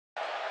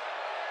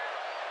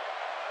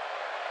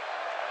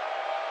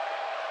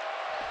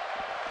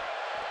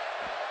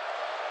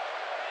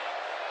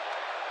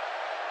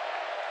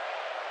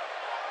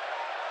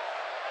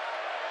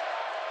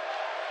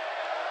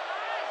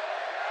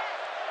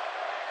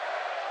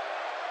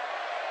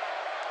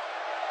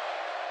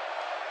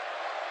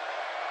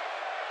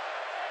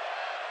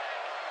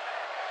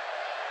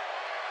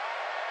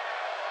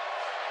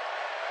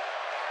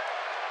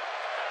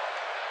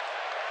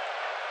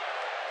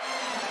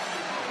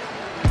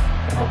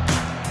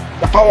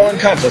The following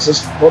contest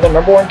is for the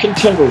 #1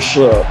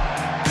 contendership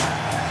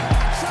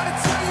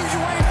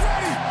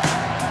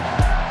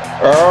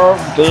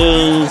of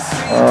the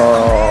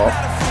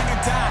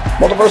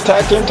Multiverse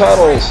Tag Team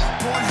titles.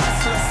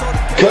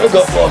 Could have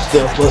got lost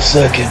there for a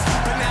second.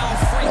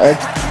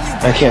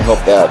 I can't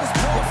help that.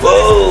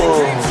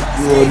 Whoa!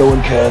 Yeah, no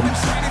one can.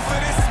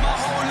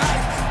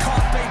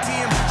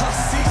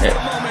 Yeah.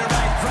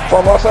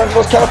 From Los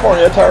Angeles,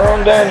 California,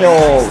 Tyrone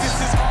Daniels.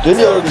 Didn't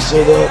you already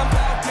say that?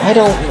 I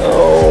don't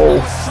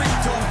know.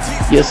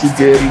 Yes, he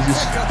did. He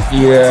just,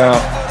 yeah.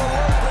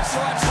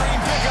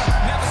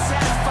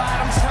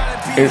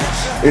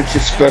 It's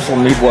just special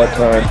Meatwad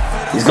time.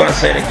 He's gonna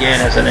say it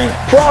again, isn't he?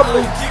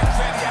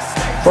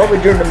 Probably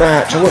during the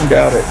match. I wouldn't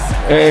doubt it.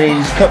 And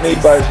he's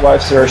accompanied by his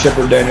wife, Sarah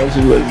Shepherd Daniels,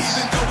 who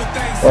was,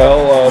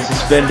 well,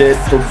 suspended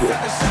for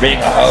being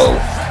a hoe.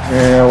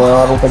 Yeah,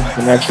 well, I don't think you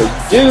can actually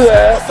do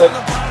that, but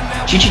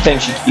Chi-Chi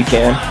thinks you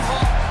can.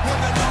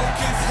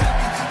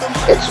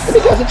 It's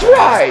because it's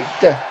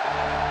right.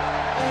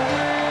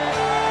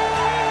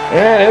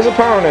 And his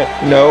opponent,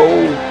 no.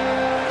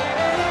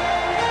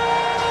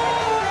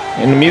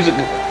 And the music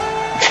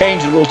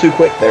changed a little too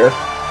quick there.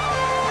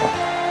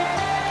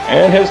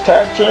 And his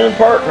tag team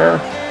partner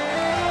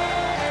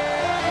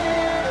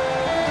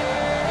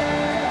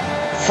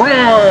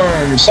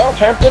from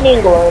Southampton,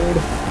 England,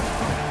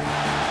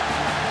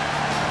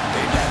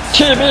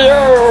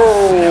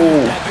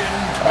 TBO.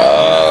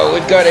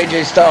 We've got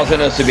AJ Styles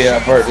in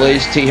SCBF, or at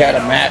least he had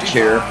a match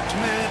here.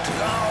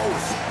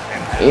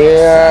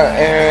 Yeah,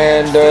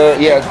 and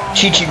yeah,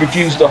 Chi-Chi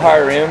refused to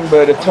hire him,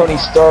 but if Tony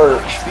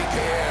Stark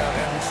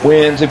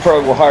wins, they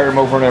probably will hire him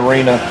over in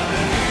Arena.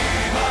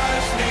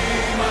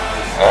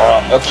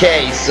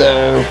 Okay,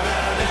 so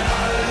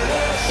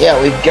yeah,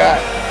 we've got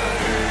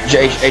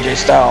AJ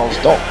Styles.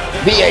 Don't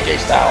be AJ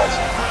Styles.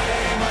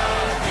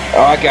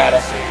 Oh, I got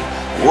it.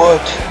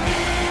 What?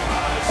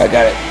 I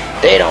got it.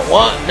 They don't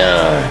want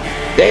none.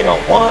 They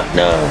don't want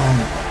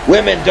none.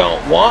 Women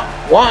don't want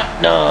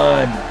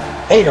none.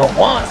 They don't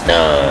want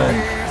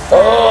none.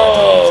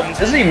 Oh,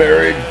 is he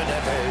married?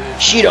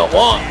 She don't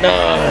want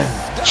none.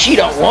 She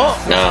don't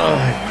want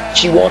none.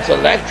 She wants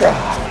Elektra.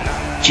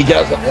 She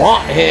doesn't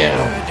want him.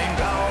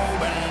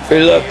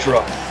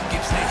 Elektra.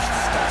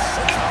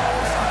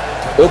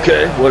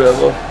 Okay,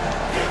 whatever.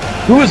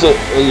 Who is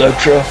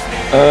Elektra?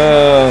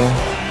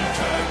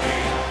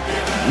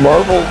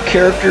 Marvel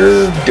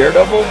character,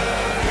 Daredevil?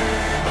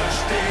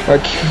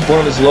 Like one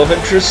of his love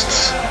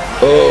interests?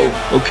 Oh,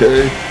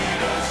 okay.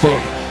 Huh.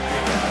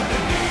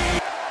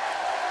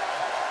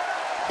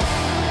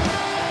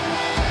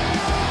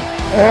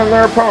 And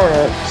their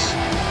opponents.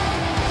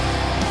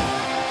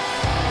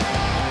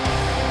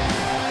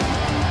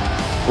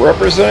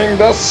 Representing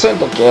the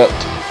Syndicate.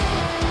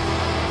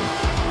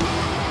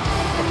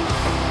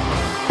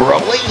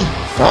 Broly?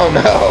 Oh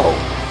no.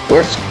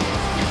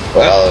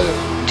 Well,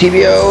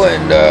 TBO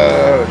and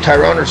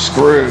Tyrone are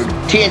screwed.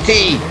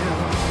 TNT.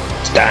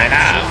 It's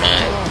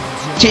Dynamite.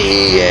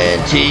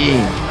 TNT.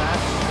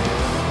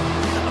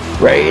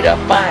 Ready to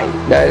fight.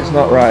 That is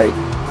not right.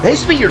 That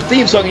used to be your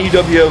theme song in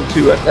UWO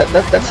too.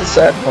 That's the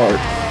sad part.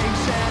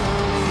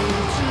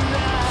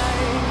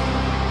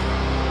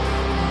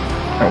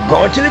 I'm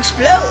going to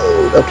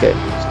explode. Okay,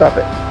 stop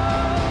it.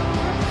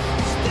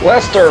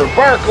 Lester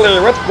Barkley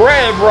with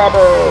Grave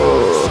Robber.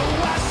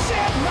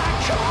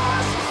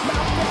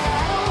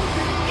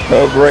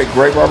 Oh great,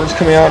 Grave Robber's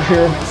coming out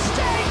here.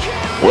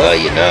 Well,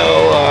 you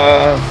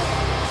know,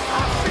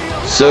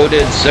 so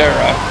did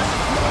Sarah.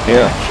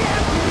 Yeah.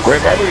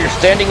 Grave Robber, you're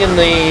standing in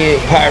the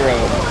pyro.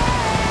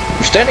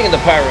 You're standing in the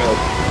pyro.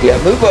 Yeah,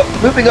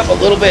 moving up a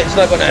little bit. It's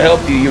not going to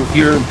help you.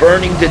 You're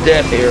burning to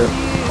death here,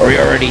 or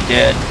you're already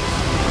dead.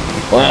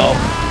 Well,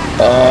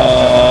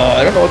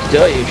 I don't know what to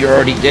tell you if you're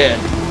already dead.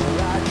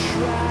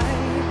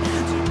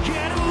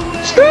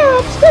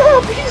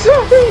 Stop! He's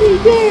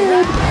already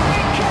dead.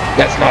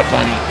 That's not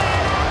funny.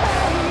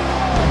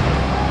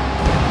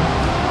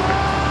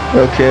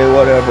 Okay,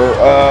 whatever.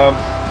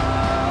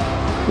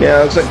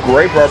 Yeah, looks like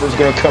Grave Robber's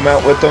going to come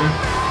out with them.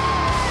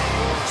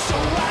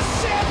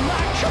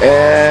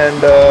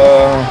 And,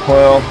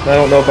 well, I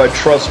don't know if I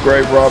trust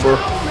Grave Robber.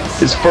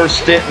 His first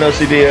stint in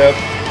OCBF,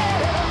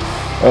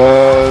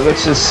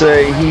 let's just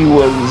say he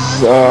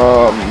was,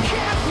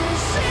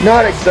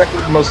 not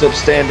exactly the most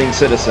upstanding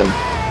citizen.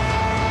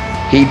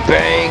 He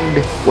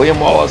banged William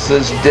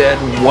Wallace's dead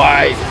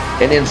wife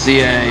in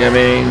NCA. I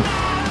mean,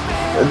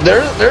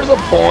 there's a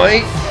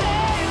point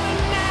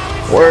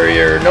where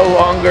you're no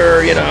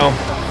longer, you know,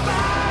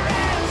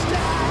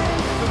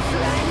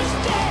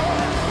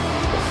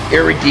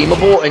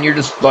 irredeemable, and you're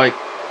just like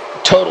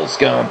total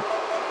scum.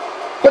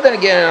 But then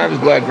again, I'm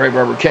just glad Grave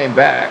Robber came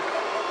back.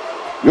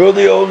 You're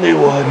the only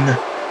one.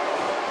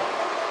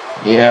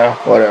 Yeah,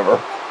 whatever.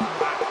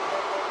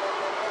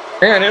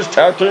 And his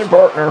tag team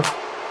partner.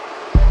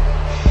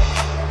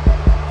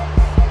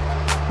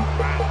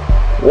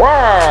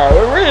 Wow,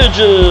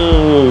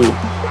 Luigi!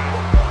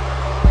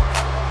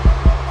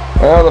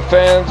 Well, the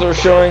fans are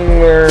showing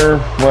their,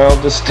 well,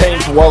 disdain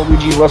for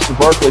Waluigi and Lester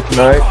Barkley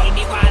tonight.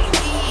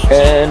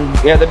 And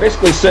yeah, they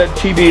basically said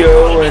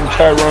TBO and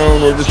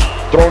Tyrone were just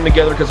thrown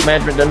together because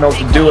management didn't know what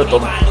to do with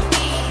them.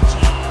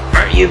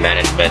 Aren't you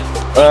management?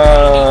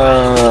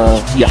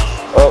 Yeah.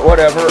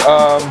 Whatever.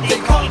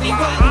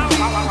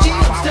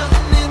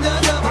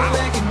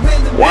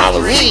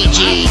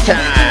 Waluigi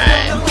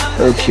time.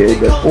 Okay,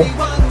 that's cool.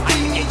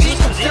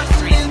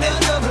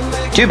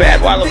 Too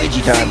bad,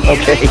 Waluigi time.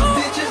 Okay.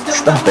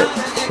 Stop it.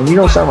 You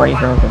don't sound like you're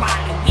drunk.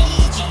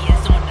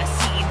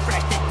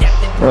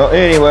 Well,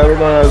 anyway, we're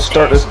going to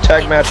start this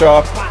tag match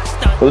off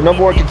with the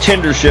 #1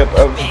 contendership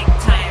of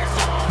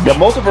the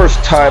Multiverse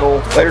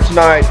title later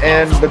tonight,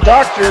 and the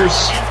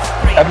doctors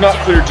have not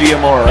cleared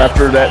GMR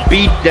after that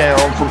beat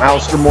down from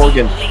Alistair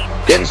Morgan.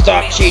 Didn't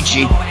stop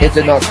Chi-Chi. It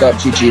did not stop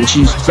Chi-Chi, and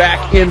she's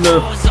back in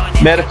the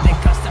medical.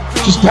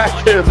 She's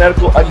back in the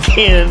medical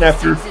again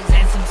after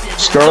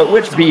Scarlet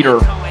Witch beat her.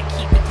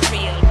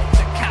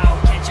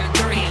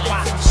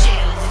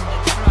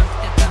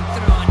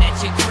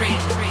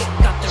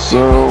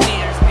 So,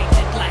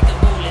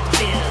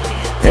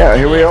 yeah,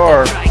 here we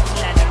are.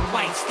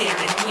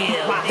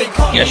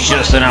 Yeah, she should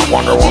have sent out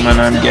Wonder Woman,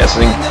 I'm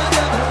guessing.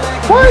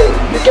 Why?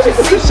 You're giving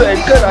the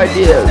Crusade good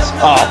ideas.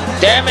 Oh,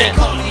 damn it!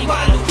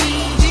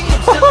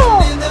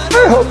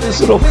 I hope this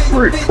little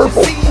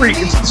purple freak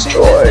is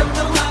destroyed.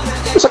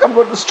 Looks like I'm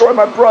going to destroy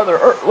my brother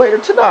later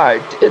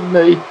tonight in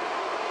the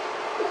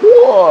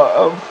war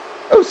of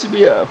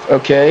OCBF.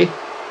 Okay.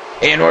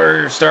 And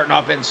we're starting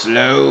off in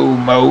slow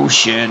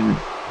motion.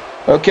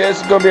 Okay, this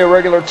is going to be a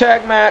regular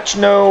tag match.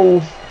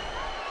 No,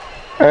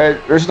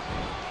 there's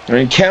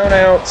no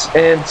countouts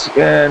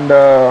and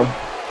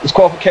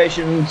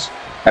disqualifications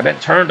have been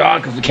turned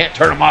on because we can't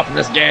turn them off in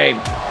this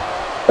game.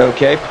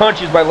 Okay,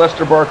 punches by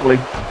Lester Barkley.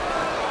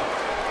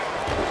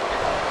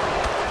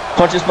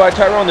 Punches by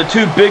Tyrone. The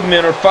two big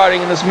men are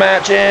fighting in this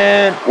match,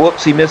 and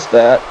whoops, he missed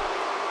that.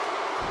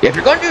 Yeah, if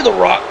you're going to do the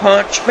rock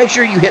punch, make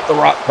sure you hit the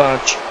rock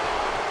punch.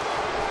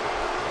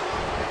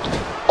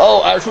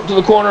 Oh, Irish whip to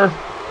the corner.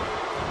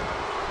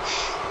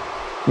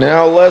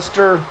 Now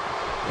Lester.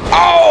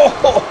 Oh!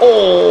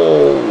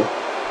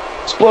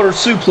 Exploder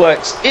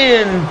suplex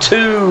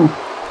into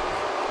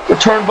the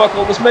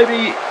turnbuckle. This may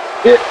be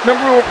it.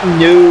 #1.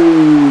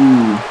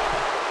 No.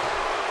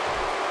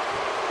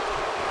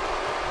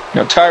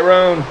 Now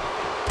Tyrone.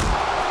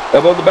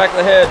 Elbow to the back of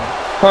the head.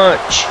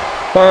 Punch.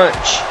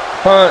 Punch.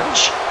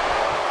 Punch.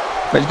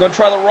 He's going to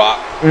try the rock.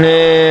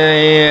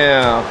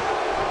 Yeah.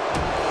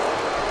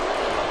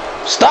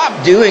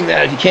 Stop doing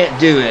that if you can't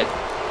do it.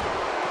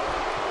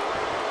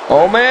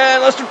 Oh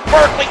man, Lester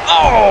Barkley.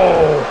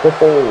 Oh!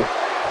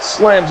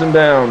 Slams him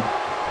down.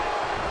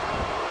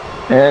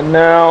 And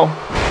now,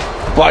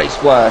 body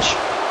splash.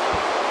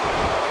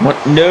 What?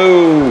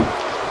 No.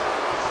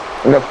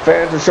 And the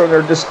fans are showing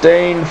their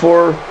disdain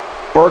for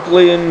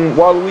Barkley and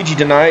Waluigi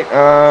tonight.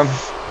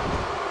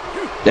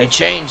 They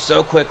changed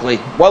so quickly.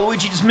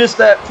 Waluigi just missed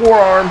that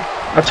forearm.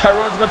 Now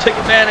Tyrone's going to take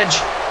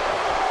advantage.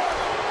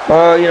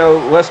 You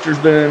know, Lester's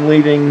been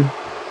leading.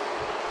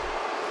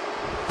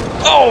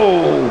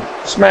 Oh!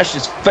 Smashed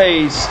his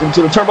face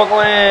into the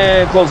turnbuckle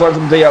and clotheslines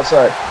him to the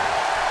outside.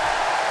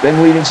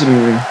 Then leading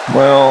some,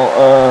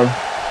 well,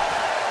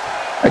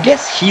 I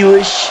guess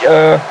heelish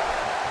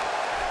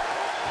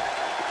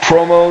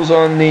promos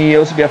on the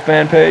OCBF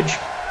fan page,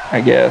 I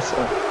guess.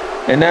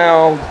 And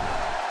now,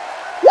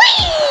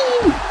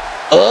 whee!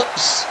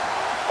 Oops.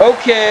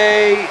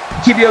 Okay,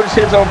 TBO just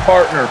hit his own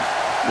partner.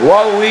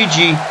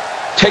 Waluigi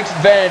takes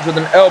advantage with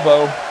an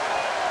elbow.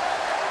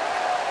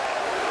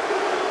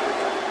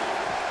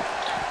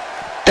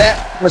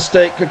 That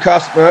mistake could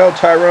cost him. Well,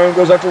 Tyrone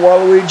goes after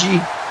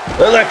Waluigi.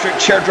 Electric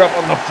chair drop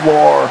on the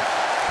floor.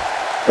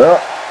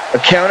 Well, a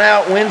count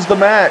out wins the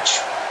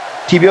match.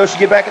 TBO should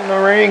get back in the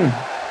ring.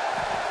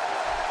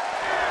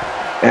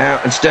 Now,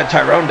 instead,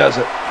 Tyrone does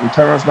it. And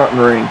Tyrone's not in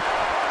the ring.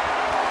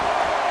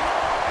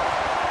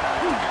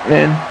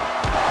 And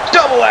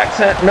double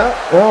accent. No,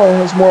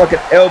 well, it's more like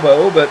an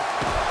elbow, but.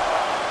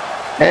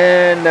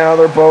 And now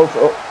they're both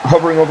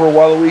hovering over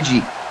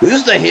Waluigi.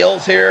 Who's the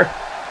heels here?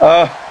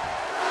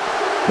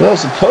 Well,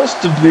 it's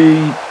supposed to be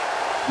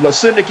the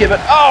Syndicate,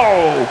 but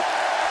oh!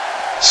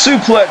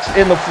 Suplex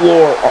in the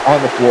floor,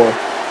 on the floor.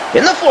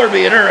 In the floor would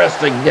be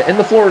interesting. Yeah, in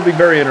the floor would be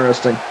very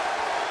interesting.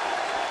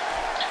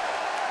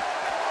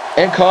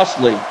 And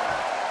costly.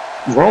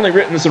 We're only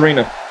written in this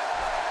arena.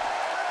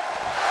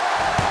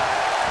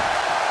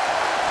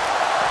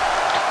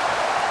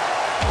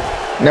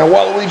 Now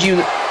Waluigi,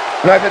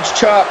 knife edge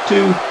chop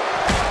to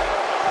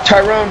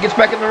Tyrone, gets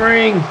back in the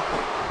ring.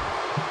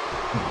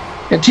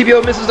 And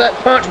TBO misses that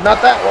punch,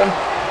 not that one.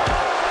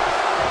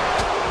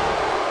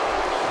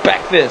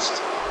 Back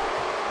fist.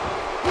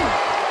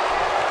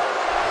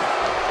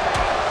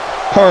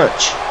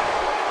 Punch.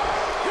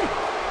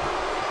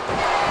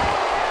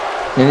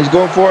 And he's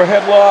going for a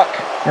headlock.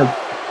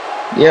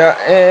 Yeah,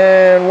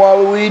 and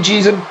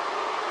Waluigi's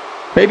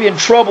maybe in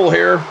trouble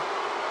here.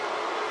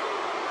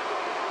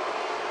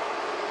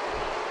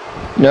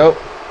 Nope.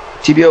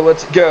 TBO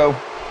lets it go.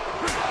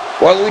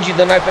 Waluigi,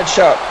 the knife edge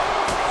chop.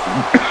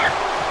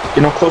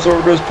 Close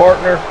over to his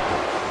partner.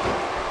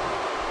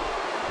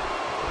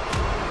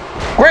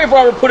 Grave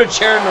Robber put a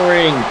chair in the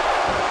ring.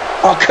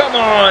 Oh, come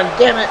on.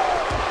 Damn it.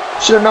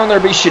 Should have known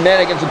there'd be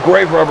shenanigans with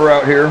Grave Robber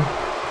out here.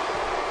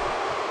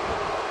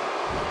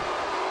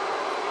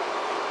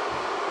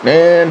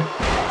 Man,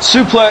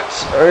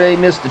 suplex. He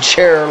missed the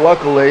chair,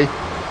 luckily.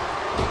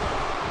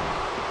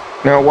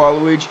 Now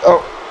Waluigi. Oh,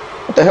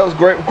 what the hell's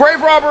Grave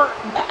Robber?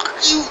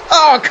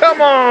 Oh,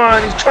 come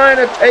on. He's trying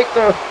to take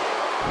the...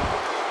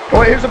 Oh,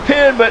 wait, here's a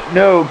pin, but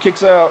no,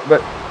 kicks out.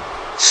 But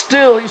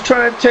still, he's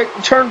trying to take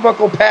the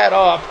turnbuckle pad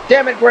off.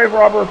 Damn it, Grave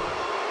Robber.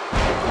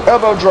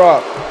 Elbow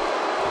drop.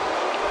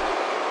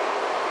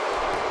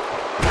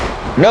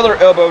 Another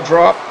elbow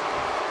drop.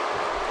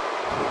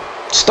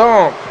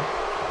 Stomp.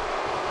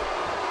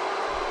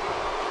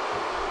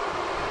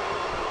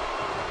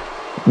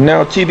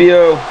 Now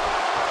TBO.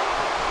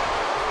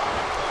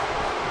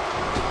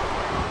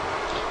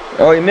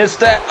 Oh, he missed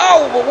that.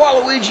 Oh, but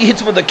Waluigi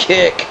hits him with a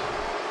kick.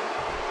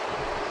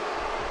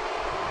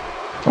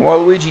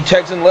 Waluigi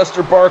tags in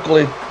Lester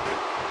Barkley.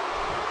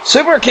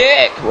 Super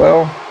kick.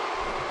 Well,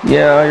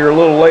 yeah, you're a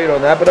little late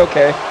on that, but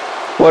okay.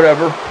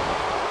 Whatever.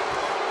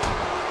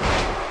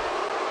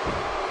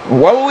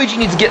 Waluigi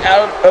needs to get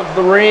out of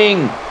the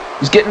ring.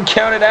 He's getting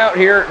counted out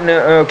here.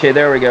 No, okay,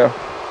 there we go.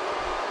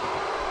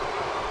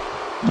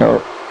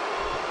 No.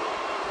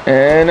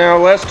 And now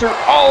Lester.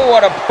 Oh,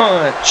 what a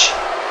punch.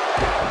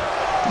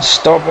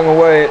 Stomping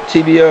away at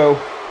TBO.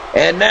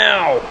 And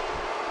now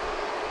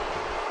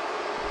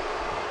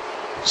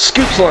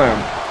Scoop Slam.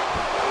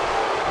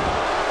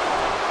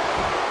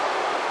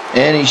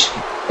 And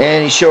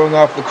he's showing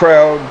off the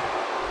crowd.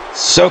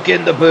 Soak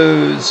in the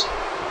booze.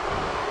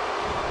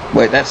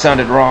 Wait, that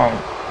sounded wrong.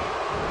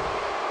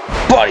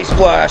 Body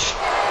splash.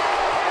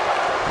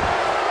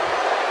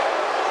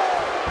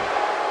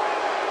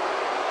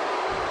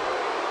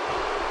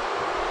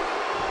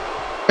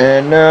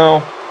 And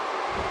now,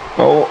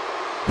 oh.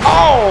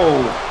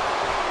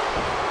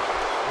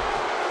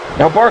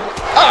 Now Barkley.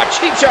 Ah,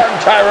 cheap shot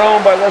and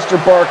Tyrone by Lester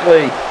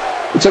Barkley.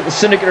 Looks like the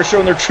Syndicate are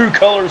showing their true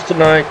colors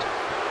tonight.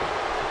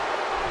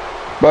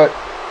 But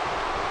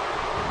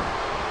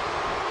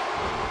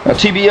now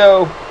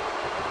TBO.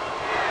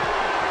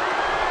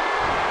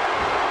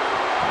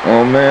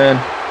 Oh man.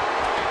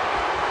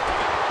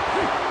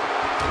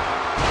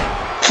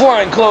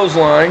 Flying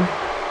clothesline.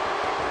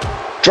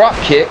 Drop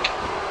kick.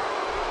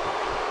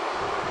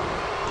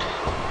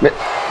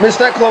 Missed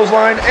that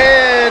clothesline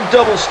and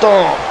double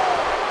stomp.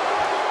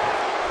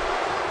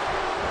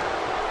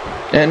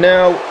 And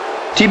now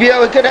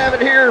TBO, he could have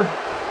it here.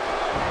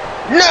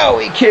 No,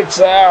 he kicks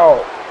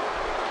out.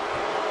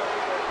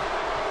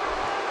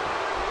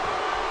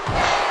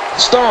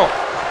 Stomp.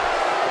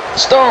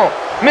 Stomp.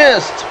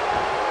 Missed.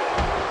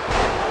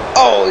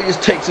 Oh, he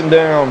just takes him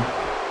down.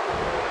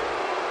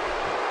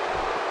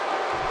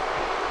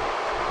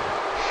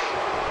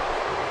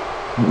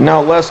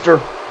 Now Lester.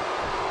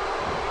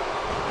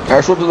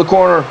 Ashwood to the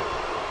corner.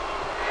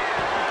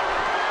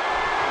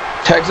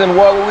 Tags in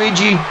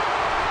Waluigi.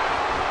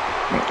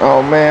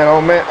 Oh man,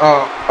 oh man.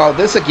 Oh,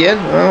 this again?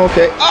 Oh,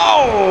 okay.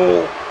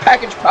 Oh!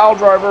 Package pile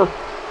driver.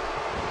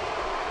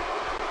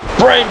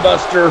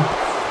 Brainbuster.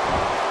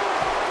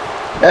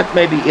 That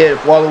may be it if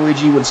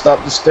Waluigi would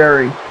stop the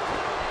staring.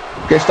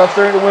 Okay, stop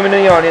staring at the women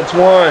in the audience.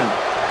 1,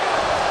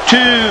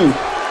 2.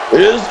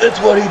 It's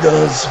what he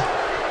does.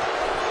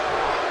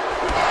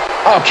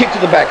 Oh, kick to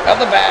the back. Out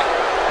the back.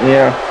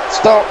 Yeah.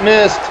 Stomp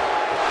missed.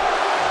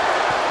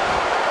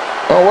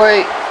 Oh,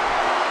 wait.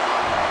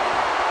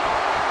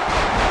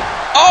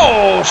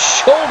 Oh,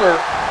 shoulder.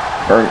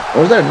 Or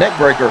was that a neck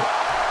breaker?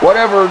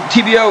 Whatever.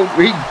 TBO,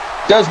 he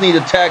does need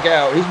to tag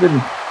out. He's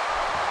been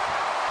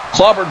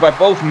clobbered by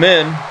both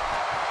men.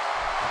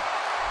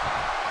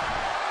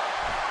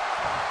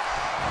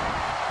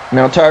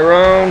 Now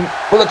Tyrone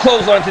with a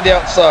clothesline to the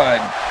outside.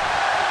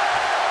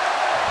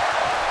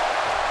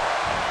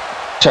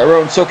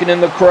 Tyrone soaking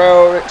in the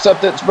crowd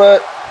acceptance,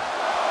 but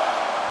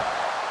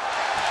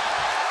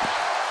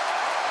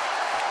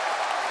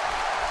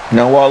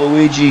now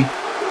Waluigi.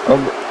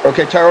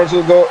 Okay, Tyrone's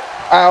gonna go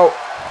out.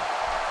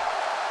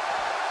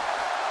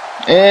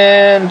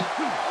 And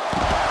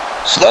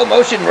slow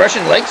motion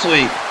Russian leg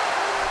sweep.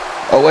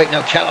 Oh wait,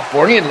 no,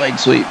 Californian leg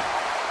sweep.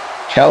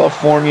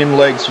 Californian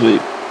leg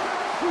sweep.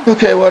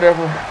 Okay,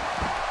 whatever.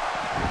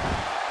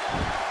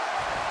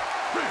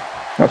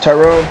 Now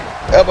Tyrone,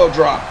 elbow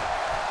drop.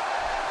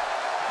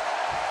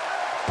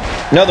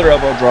 Another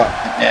elbow drop.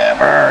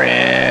 Never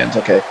ends.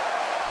 Okay.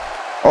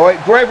 Oh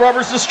wait, Grave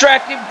Robber's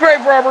distracting.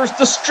 Grave Robber's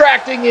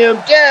distracting him.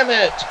 Damn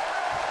it!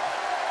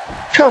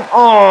 Come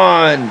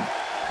on.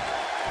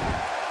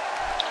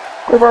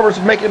 Grave Robber's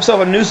making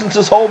himself a nuisance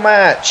this whole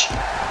match.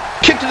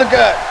 Kick to the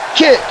gut.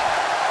 Kick.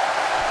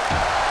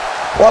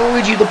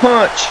 Waluigi the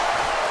punch.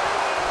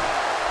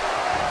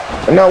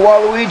 And now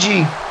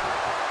Waluigi.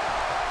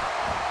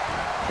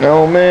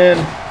 Oh man.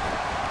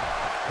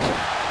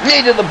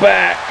 Knee to the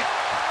back.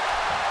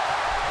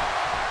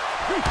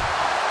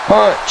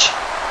 Punch.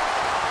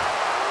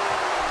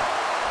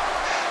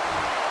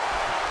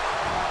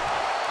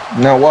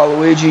 Now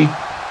Waluigi.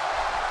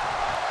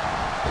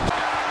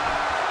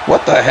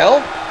 What the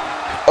hell?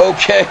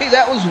 Okay,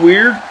 that was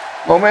weird.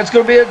 Oh man, it's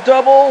going to be a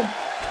double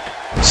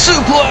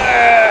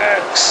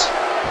suplex.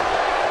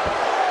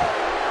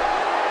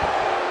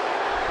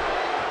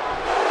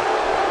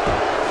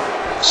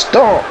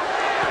 Stomp.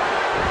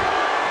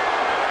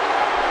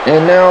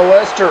 And now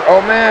Lester.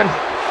 Oh man.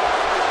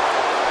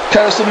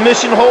 Kind of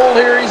submission hold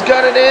here. He's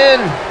got it in.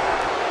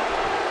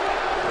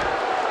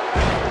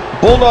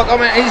 Bulldog. Oh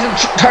man,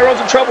 Tyrone's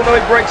in trouble. No,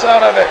 he breaks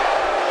out of it.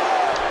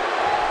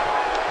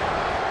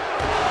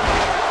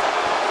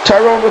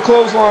 Tyrone with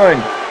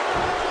clothesline.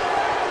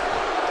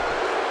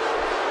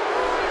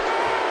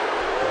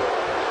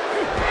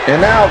 And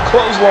now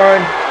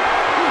clothesline.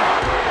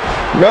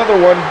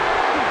 Another one.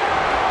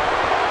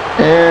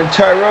 And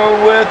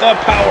Tyrone with a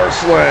power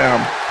slam.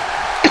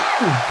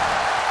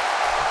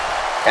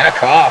 And a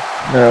cough.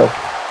 No.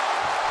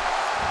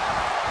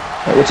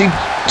 What's he?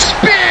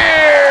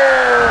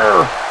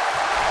 Spear!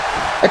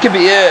 That could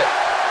be it.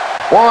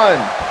 One.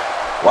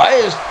 Why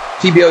is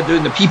TBO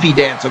doing the pee-pee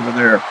dance over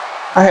there?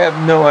 I have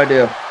no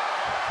idea.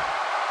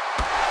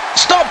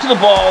 Stomp to the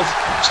balls.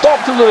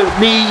 Stomp to the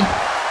knee.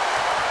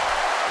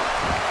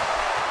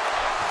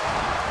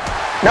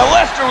 Now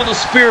Lester with a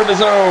spear of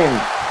his own.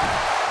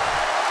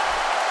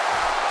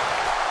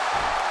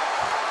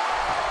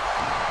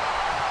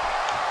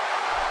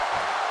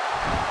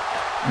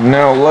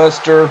 Now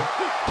Lester.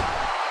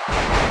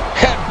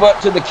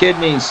 Headbutt to the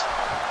kidneys.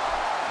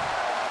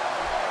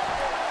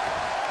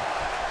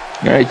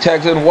 Now he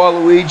tags in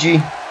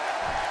Waluigi.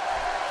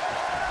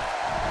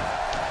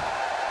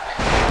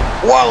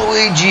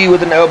 Waluigi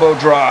with an elbow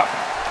drop.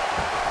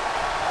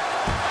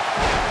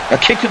 A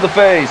kick to the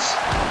face.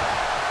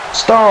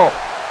 Stomp.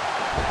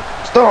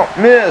 Stomp.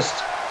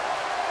 Missed.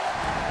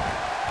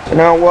 And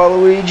now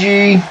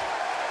Waluigi.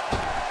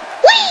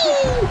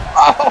 Whee!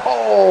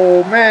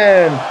 Oh,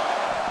 man.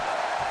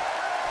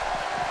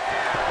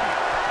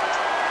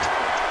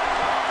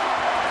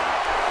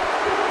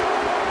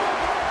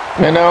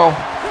 And now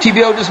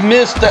TBO just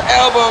missed the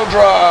elbow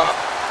drop.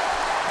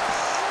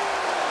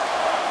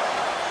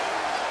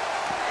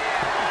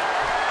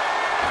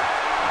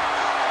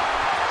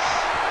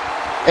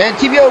 And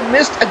TBO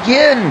missed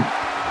again.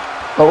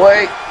 Oh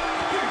wait.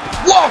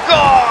 Walk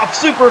off!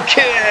 Super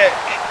kick!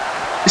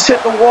 He's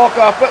hit the walk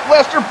off, but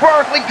Lester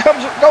Barkley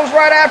goes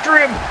right after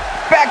him.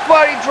 Back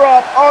body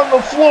drop on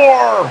the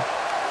floor.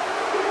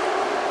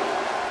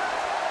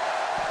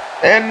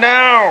 And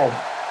now.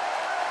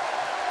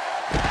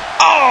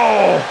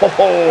 Oh!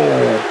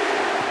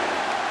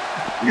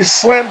 He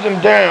just slams him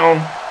down.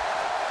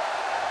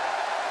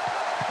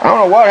 I don't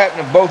know what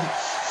happened if both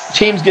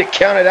teams get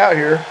counted out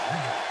here.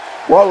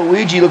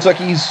 Waluigi looks like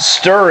he's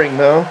stirring,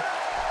 though.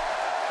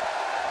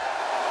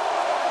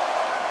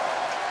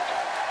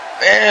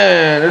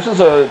 Man, this is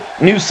a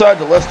new side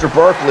to Lester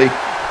Barkley.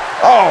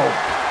 Oh!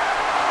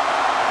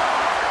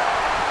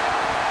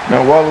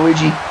 Now,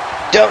 Waluigi,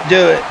 don't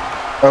do it.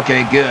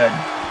 Okay, good.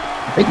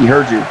 I think he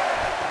heard you.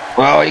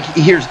 Well,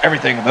 he hears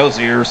everything in those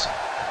ears.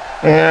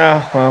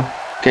 Yeah, well.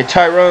 Okay,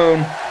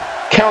 Tyrone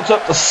counts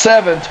up to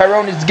 7.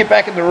 Tyrone needs to get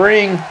back in the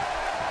ring.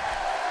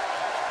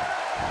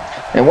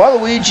 And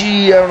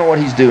Waluigi, I don't know what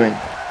he's doing.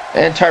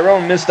 And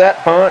Tyrone missed that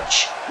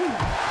punch.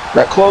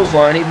 That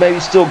clothesline. He may be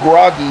still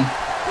groggy.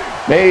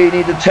 May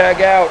need to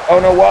tag out. Oh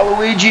no,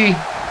 Waluigi.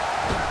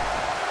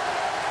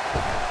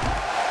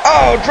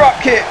 Oh,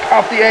 drop kick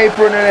off the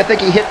apron. And I think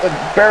he hit the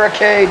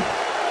barricade.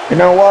 And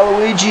now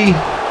Waluigi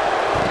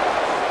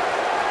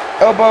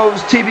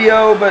elbows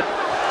TBO, but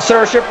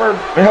Sarah Shepherd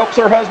helps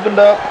her husband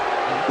up.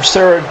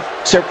 Sarah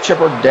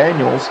Shepherd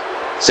Daniels.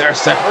 Sarah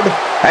Shepherd.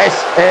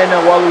 And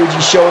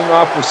Waluigi showing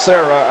off for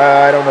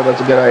Sarah. I don't know if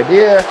that's a good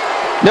idea.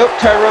 Nope,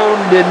 Tyrone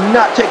did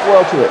not take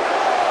well to it.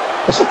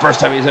 That's the first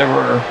time he's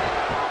ever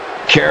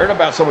cared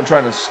about someone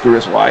trying to screw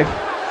his wife.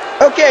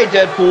 Okay,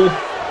 Deadpool.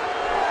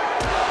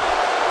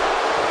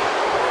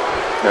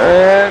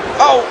 And,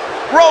 oh,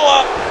 roll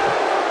up.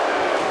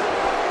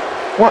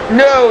 What?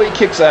 No, he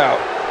kicks out.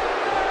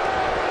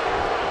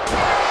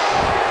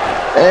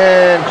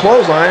 And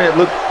clothesline, it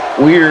looked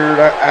weird.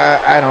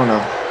 I don't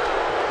know.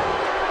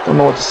 Don't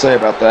know what to say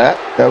about that.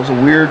 That was a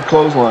weird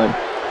clothesline.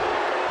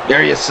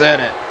 There, you said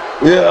it.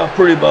 Yeah,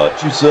 pretty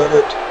much. You said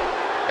it.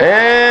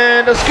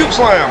 And a scoop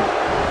slam.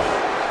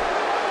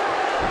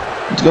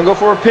 He's going to go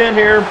for a pin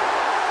here.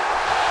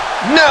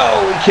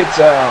 No, he kicks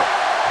out.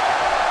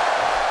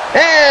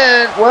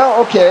 And,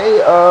 well, okay.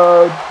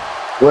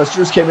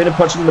 Lester came in and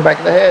punched him in the back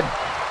of the head.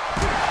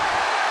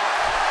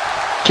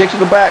 Kick to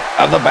the back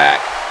of the back.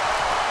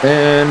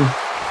 And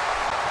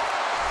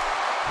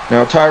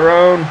now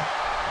Tyrone.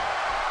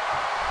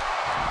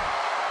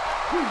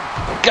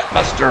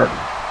 Gutbuster.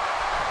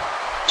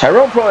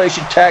 Tyrone probably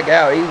should tag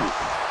out.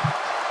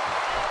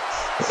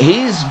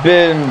 He's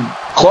been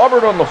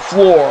clobbered on the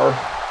floor.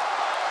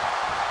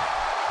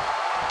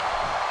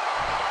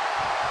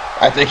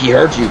 I think he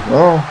hurt you.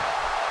 Well,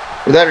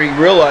 that he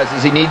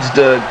realizes he needs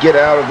to get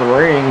out of the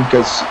ring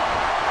because.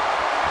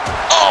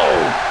 Oh!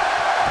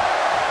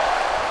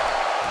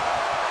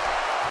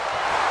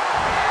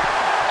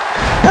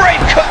 Brave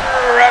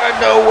cutter out of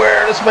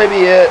nowhere. This may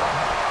be it.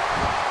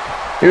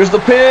 Here's the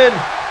pin.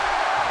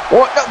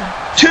 1,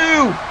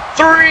 2,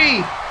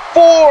 3,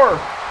 4,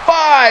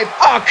 5.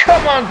 Oh,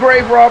 come on,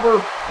 Grave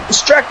Robber.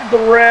 Distracted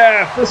the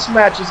ref. This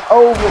match is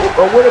over,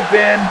 or would have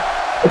been,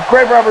 if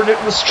Grave Robber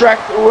didn't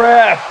distract the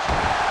ref.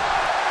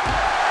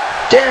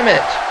 Damn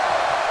it.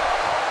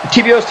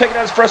 TBO's taking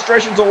out his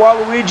frustrations on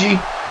Waluigi.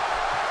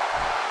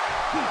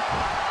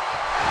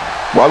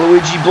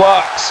 Waluigi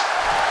blocks.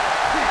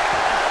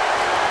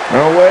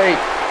 Oh, wait.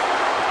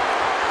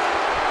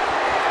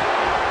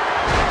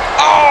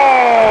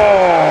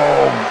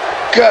 Oh!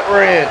 Gut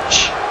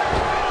wrench.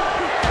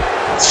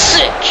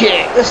 Sick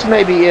kick. This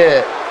may be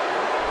it.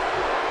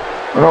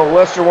 Oh,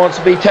 Lester wants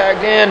to be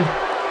tagged in.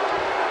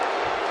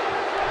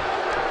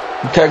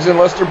 He tags in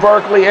Lester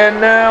Barkley, and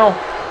now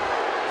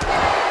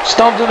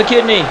stomp to the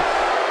kidney.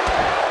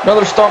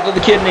 Another stomp to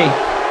the kidney.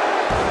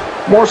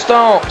 More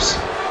stomps.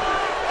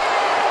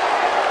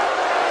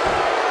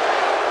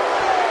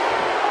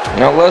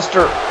 Now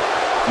Lester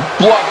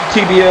blocked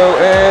TBO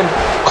and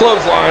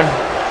clothesline.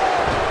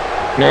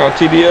 Now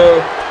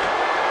TBO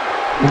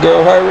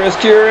go high risk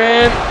here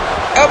and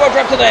elbow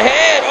drop to the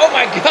head. Oh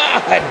my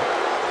God!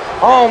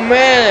 Oh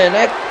man,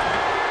 that.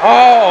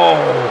 Oh.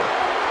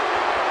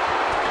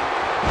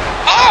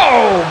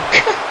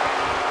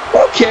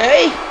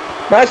 Okay.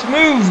 Nice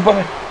move,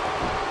 but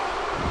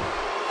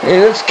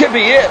this could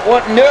be it.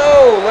 What?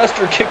 No,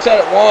 Lester kicks out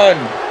at 1.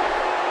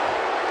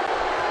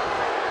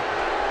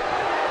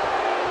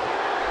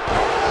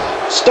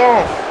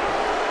 Stomp.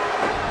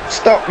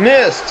 Stomp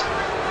missed.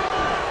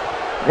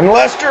 And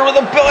Lester with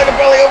a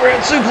belly-to-belly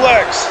overhead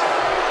suplex.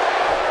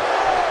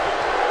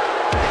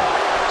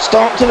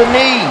 Stomp to the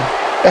knee.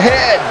 The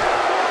head.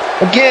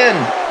 Again.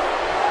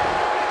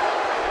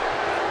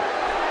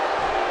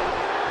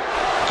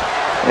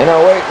 And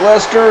I'll wait,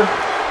 Lester.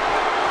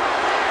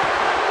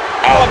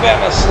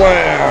 Alabama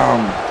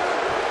slam.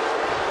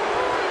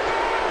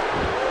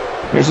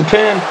 Here's the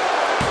pin.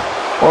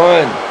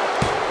 1,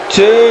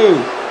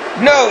 2.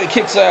 No, he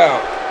kicks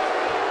out.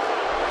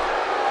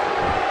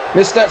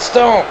 Missed that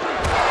stomp.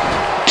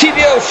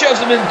 TBO shoves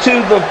him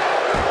into the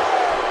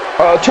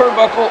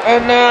turnbuckle,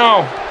 and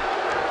now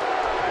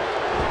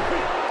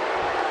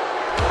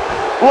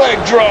leg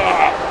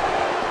drop.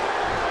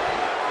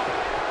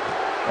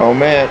 Oh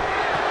man,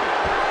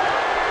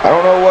 I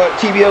don't know what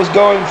TBO's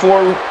going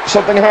for.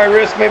 Something high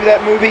risk. Maybe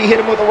that move he hit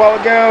him with a while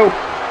ago.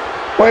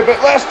 Wait,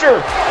 but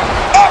Lester,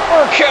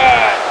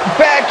 uppercut,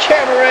 bad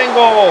camera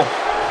angle.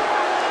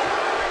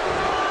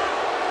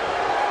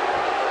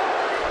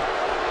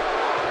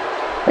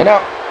 And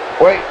now,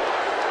 wait,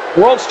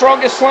 World's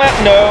Strongest Slam?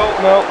 No,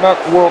 not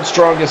World's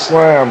Strongest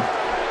Slam.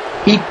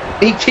 He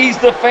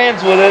teased the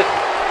fans with it.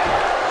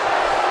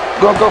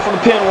 Gonna go for the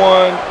pin.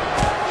 1,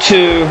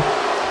 2,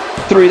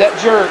 3. That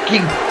jerk,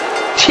 he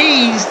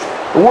teased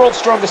the World's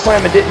Strongest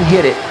Slam and didn't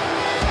hit it.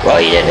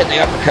 Well, he did hit the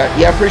uppercut.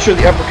 Yeah, I'm pretty sure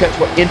the uppercut's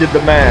what ended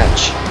the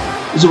match.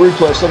 There's a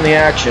replay of some of the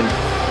action.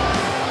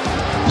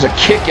 There's a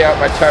kick out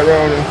by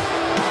Tyrone.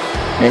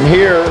 And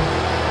here,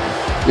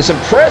 this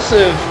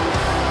impressive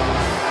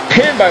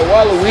pin by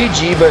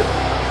Waluigi, but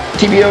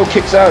TBO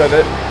kicks out of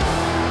it.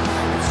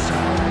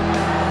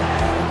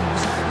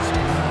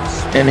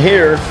 And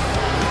here,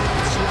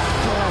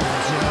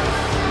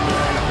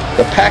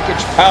 the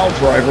package pile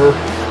driver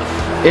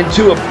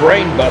into a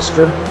brain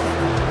buster.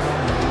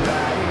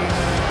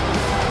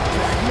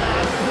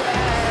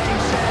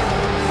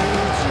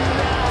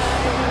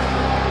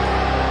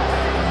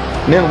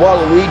 And then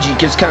Waluigi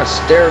just kind of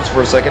stares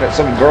for a second at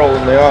some girl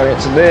in the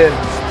audience, and then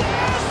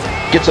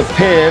gets a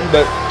pin,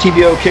 but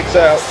TBO kicks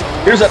out.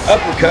 Here's an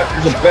uppercut.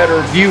 Here's a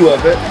better view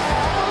of it.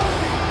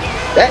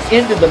 That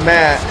ended the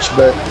match,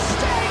 but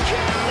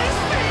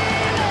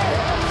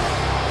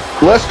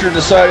Lester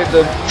decided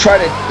to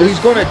he's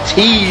going to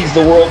tease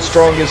the World's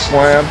Strongest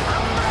Slam,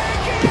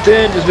 but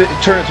then just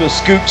turn it into a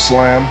scoop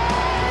slam.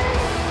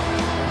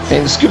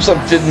 And the scoop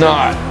slam did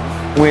not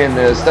win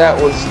this. That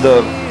was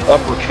the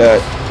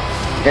uppercut.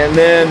 And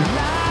then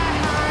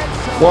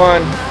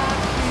 1,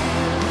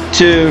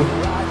 2,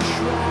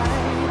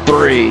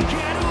 3.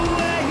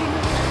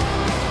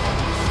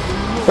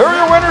 Here are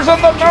your winners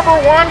and the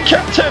 #1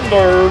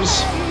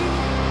 contenders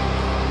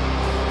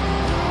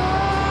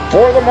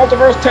for the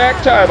Multiverse Tag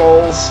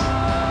Titles,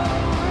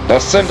 the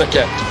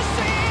Syndicate.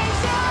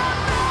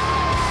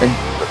 And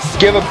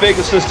give a big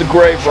assist to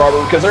Grave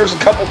Robber, because there's a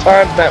couple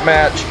times in that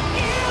match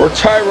where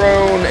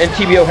Tyrone and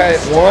TBO had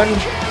it won,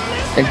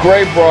 and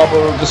Grave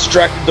Robber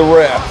distracted the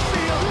ref.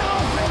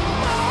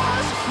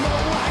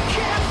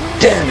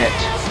 Damn it.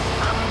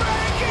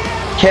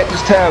 Can't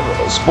just have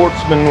a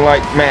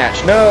sportsman-like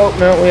match. No,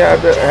 we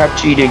have to have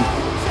cheating.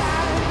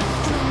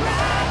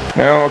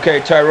 Now, okay,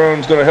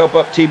 Tyrone's going to help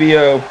up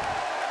TBO.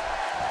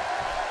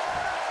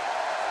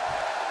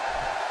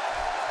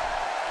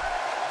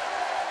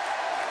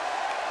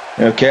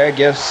 Okay, I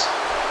guess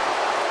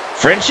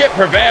friendship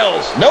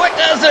prevails. No, it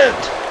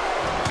doesn't.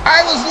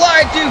 I was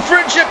lied to.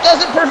 Friendship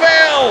doesn't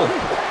prevail.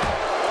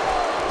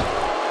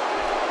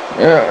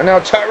 Yeah, now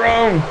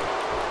Tyrone.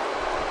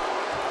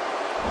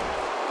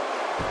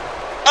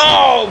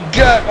 Oh,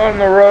 gut on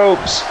the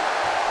ropes.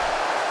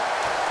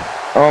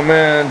 Oh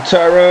man,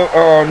 Tyrone.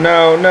 Oh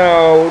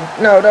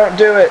no, don't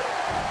do it.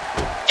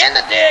 In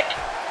the dick.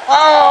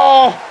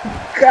 Oh,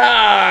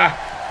 God.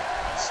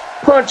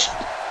 Punch.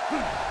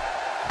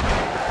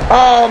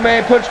 Oh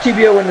man, punch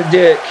TBO in the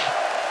dick.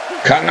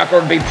 Cockknocker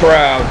would be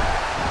proud.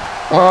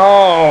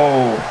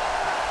 Oh.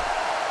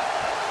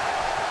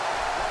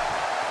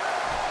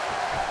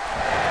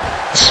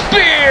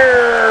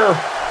 Spear.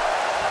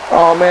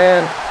 Oh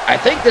man, I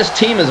think this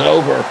team is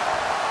over.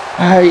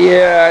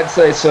 Yeah, I'd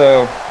say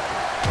so.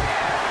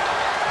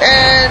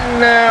 And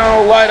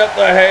now light up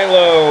the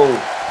halo.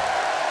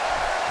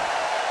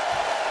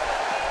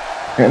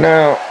 And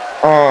now,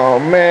 oh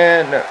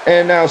man,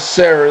 and now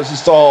Sarah's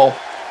just all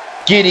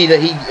giddy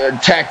that he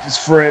attacked his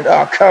friend.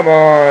 Oh, come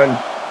on.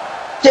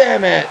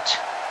 Damn it.